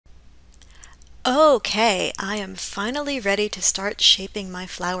Okay, I am finally ready to start shaping my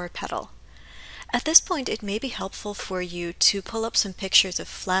flower petal. At this point, it may be helpful for you to pull up some pictures of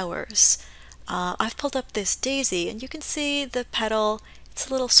flowers. I've pulled up this daisy, and you can see the petal. It's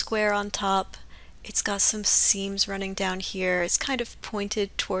a little square on top. It's got some seams running down here. It's kind of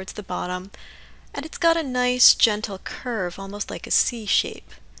pointed towards the bottom, and it's got a nice gentle curve, almost like a C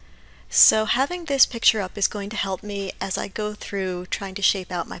shape. So having this picture up is going to help me as I go through trying to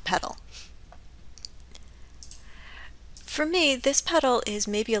shape out my petal. For me, this petal is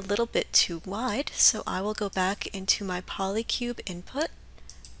maybe a little bit too wide, so I will go back into my Polycube input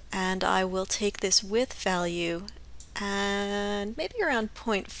and I will take this width value and maybe around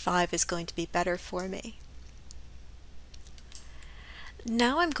 0.5 is going to be better for me.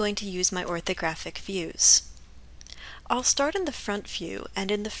 Now I'm going to use my orthographic views. I'll start in the front view,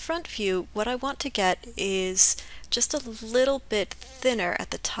 and in the front view what I want to get is just a little bit thinner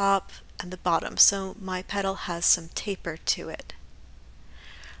at the top and the bottom, so my petal has some taper to it.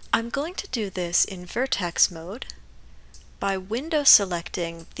 I'm going to do this in vertex mode by window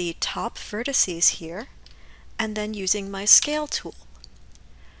selecting the top vertices here and then using my scale tool.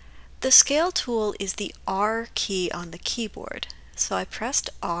 The scale tool is the R key on the keyboard, so I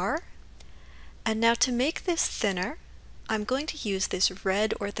pressed R, and now to make this thinner I'm going to use this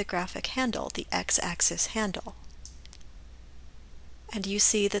red orthographic handle, the x-axis handle. And you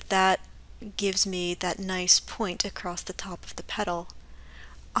see that that gives me that nice point across the top of the petal.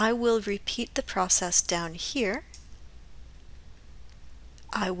 I will repeat the process down here.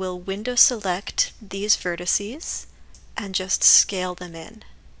 I will window select these vertices and just scale them in.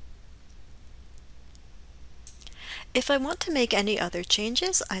 If I want to make any other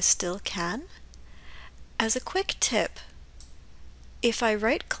changes, I still can. As a quick tip, if I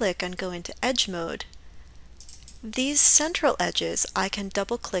right-click and go into Edge mode, these central edges I can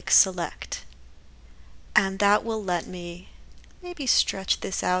double-click select, and that will let me maybe stretch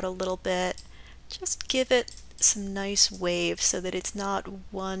this out a little bit, just give it some nice waves so that it's not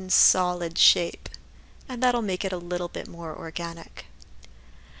one solid shape, and that'll make it a little bit more organic.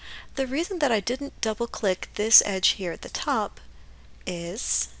 The reason that I didn't double-click this edge here at the top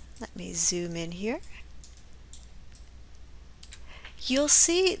is, let me zoom in here, you'll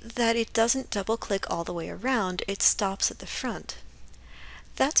see that it doesn't double-click all the way around, it stops at the front.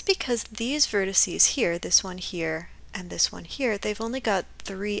 That's because these vertices here, this one here and this one here, they've only got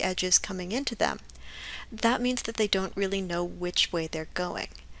 3 edges coming into them. That means that they don't really know which way they're going.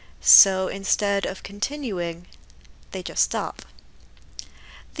 So instead of continuing, they just stop.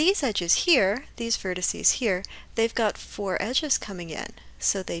 These edges here, these vertices here, they've got 4 edges coming in,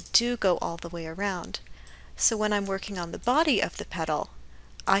 so they do go all the way around. So when I'm working on the body of the petal,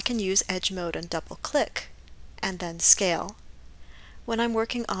 I can use Edge mode and double-click, and then scale. When I'm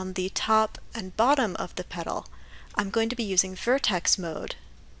working on the top and bottom of the petal, I'm going to be using vertex mode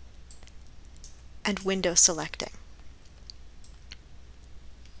and window selecting.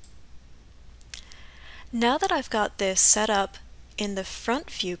 Now that I've got this set up in the front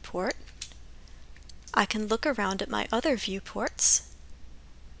viewport, I can look around at my other viewports.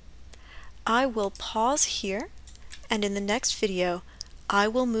 I will pause here, and in the next video I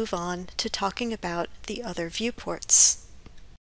will move on to talking about the other viewports.